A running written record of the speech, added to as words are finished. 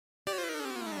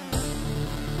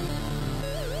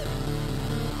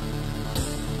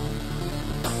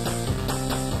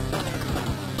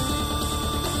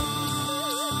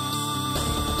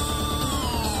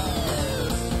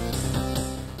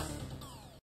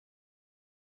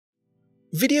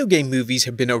Video game movies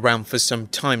have been around for some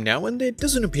time now, and there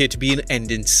doesn't appear to be an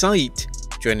end in sight.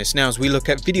 Join us now as we look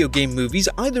at video game movies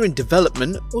either in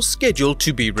development or scheduled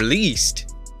to be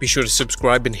released. Be sure to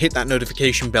subscribe and hit that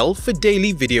notification bell for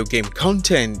daily video game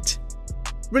content.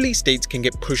 Release dates can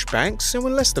get pushed back, so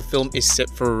unless the film is set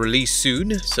for a release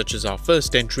soon, such as our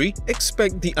first entry,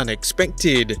 expect the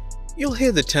unexpected. You'll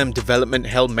hear the term development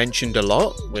hell mentioned a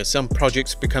lot, where some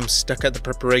projects become stuck at the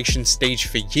preparation stage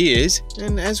for years,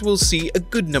 and as we'll see, a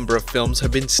good number of films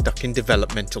have been stuck in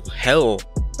developmental hell.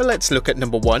 But let's look at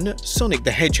number 1, Sonic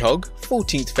the Hedgehog,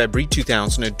 14th February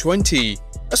 2020.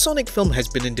 A Sonic film has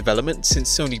been in development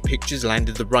since Sony Pictures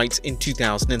landed the rights in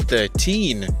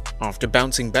 2013. After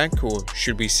bouncing back, or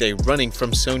should we say running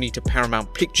from Sony to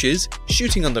Paramount Pictures,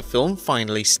 shooting on the film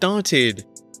finally started.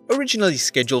 Originally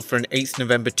scheduled for an 8th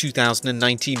November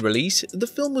 2019 release, the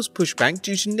film was pushed back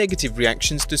due to negative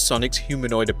reactions to Sonic's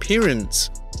humanoid appearance.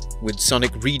 With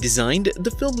Sonic redesigned,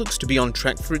 the film looks to be on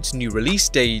track for its new release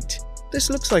date. This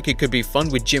looks like it could be fun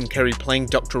with Jim Carrey playing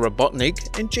Dr.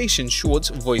 Robotnik and Jason Schwartz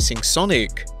voicing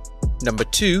Sonic. Number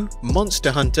 2,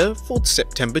 Monster Hunter, 4th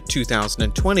September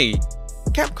 2020.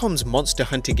 Capcom's Monster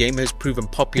Hunter game has proven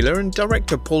popular, and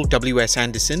director Paul W.S.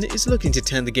 Anderson is looking to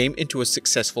turn the game into a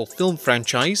successful film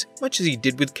franchise, much as he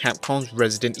did with Capcom's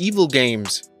Resident Evil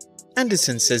games.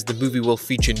 Anderson says the movie will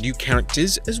feature new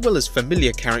characters as well as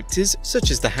familiar characters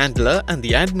such as the Handler and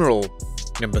the Admiral.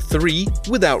 Number 3,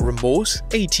 Without Remorse,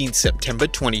 18th September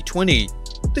 2020.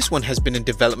 This one has been in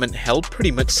development hell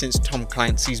pretty much since Tom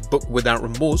Clancy's book Without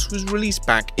Remorse was released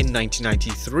back in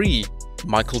 1993.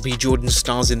 Michael B. Jordan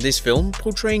stars in this film,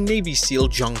 portraying Navy SEAL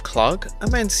John Clark, a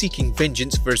man seeking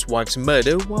vengeance for his wife's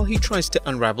murder while he tries to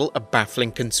unravel a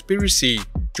baffling conspiracy.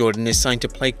 Jordan is signed to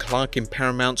play Clark in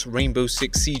Paramount's Rainbow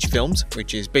Six Siege films,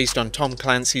 which is based on Tom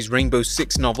Clancy's Rainbow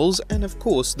Six novels and of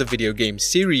course the video game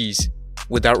series.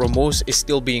 Without Remorse is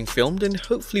still being filmed and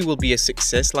hopefully will be a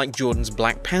success like Jordan's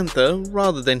Black Panther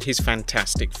rather than his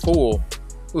Fantastic Four.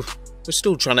 Oof, we're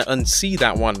still trying to unsee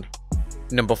that one.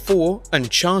 Number 4,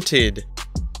 Uncharted.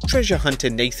 Treasure hunter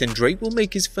Nathan Drake will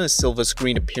make his first silver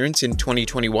screen appearance in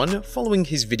 2021 following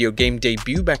his video game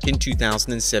debut back in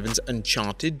 2007's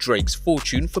Uncharted: Drake's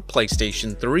Fortune for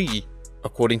PlayStation 3.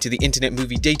 According to the Internet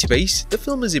Movie Database, the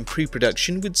film is in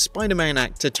pre-production with Spider-Man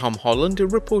actor Tom Holland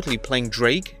reportedly playing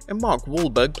Drake and Mark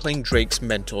Wahlberg playing Drake's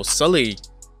mentor Sully.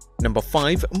 Number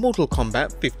 5, Mortal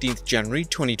Kombat, 15th January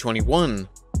 2021.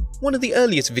 One of the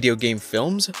earliest video game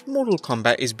films, Mortal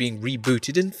Kombat is being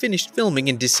rebooted and finished filming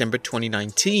in December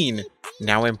 2019.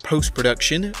 Now in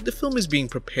post-production, the film is being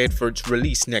prepared for its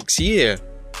release next year.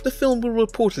 The film will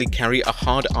reportedly carry a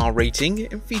hard R rating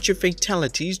and feature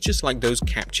fatalities just like those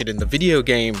captured in the video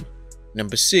game.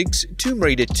 Number 6, Tomb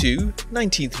Raider 2,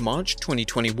 19th March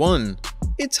 2021.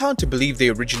 It's hard to believe the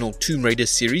original Tomb Raider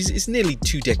series is nearly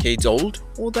 2 decades old,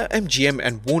 or that MGM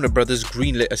and Warner Bros.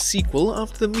 Greenlit a sequel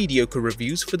after the mediocre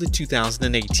reviews for the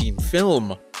 2018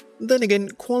 film. Then again,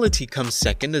 quality comes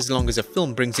second as long as a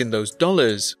film brings in those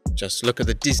dollars. Just look at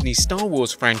the Disney Star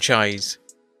Wars franchise.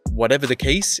 Whatever the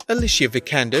case, Alicia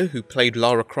Vikander, who played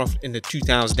Lara Croft in the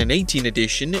 2018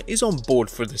 edition, is on board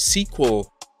for the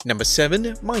sequel. Number 7,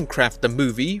 Minecraft the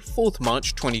Movie, 4th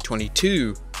March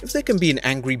 2022. If there can be an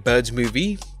Angry Birds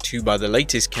movie, 2 by the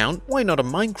latest count, why not a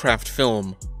Minecraft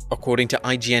film? According to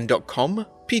IGN.com,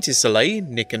 Peter Saleh,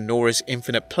 Nick and Nora's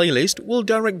Infinite Playlist, will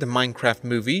direct the Minecraft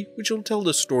movie, which will tell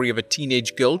the story of a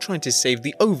teenage girl trying to save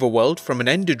the overworld from an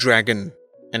Ender Dragon.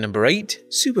 And number 8,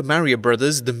 Super Mario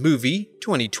Bros. The Movie,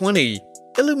 2020.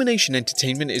 Illumination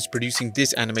Entertainment is producing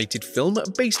this animated film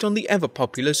based on the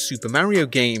ever-popular Super Mario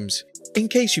games. In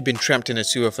case you've been trapped in a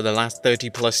sewer for the last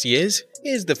 30+ years,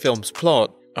 here's the film's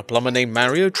plot. A plumber named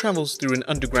Mario travels through an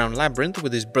underground labyrinth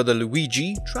with his brother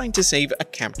Luigi, trying to save a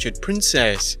captured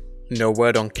princess. No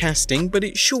word on casting, but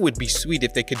it sure would be sweet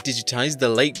if they could digitize the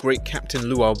late great Captain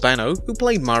Lou Albano, who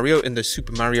played Mario in the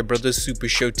Super Mario Bros. Super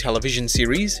Show television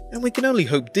series, and we can only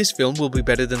hope this film will be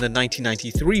better than the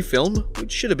 1993 film,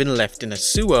 which should have been left in a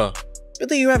sewer. But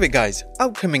there you have it guys,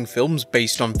 upcoming films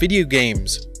based on video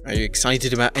games. Are you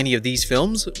excited about any of these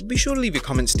films? Be sure to leave your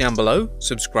comments down below,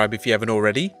 subscribe if you haven't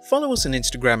already, follow us on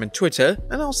Instagram and Twitter,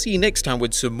 and I'll see you next time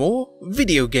with some more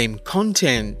video game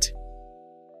content.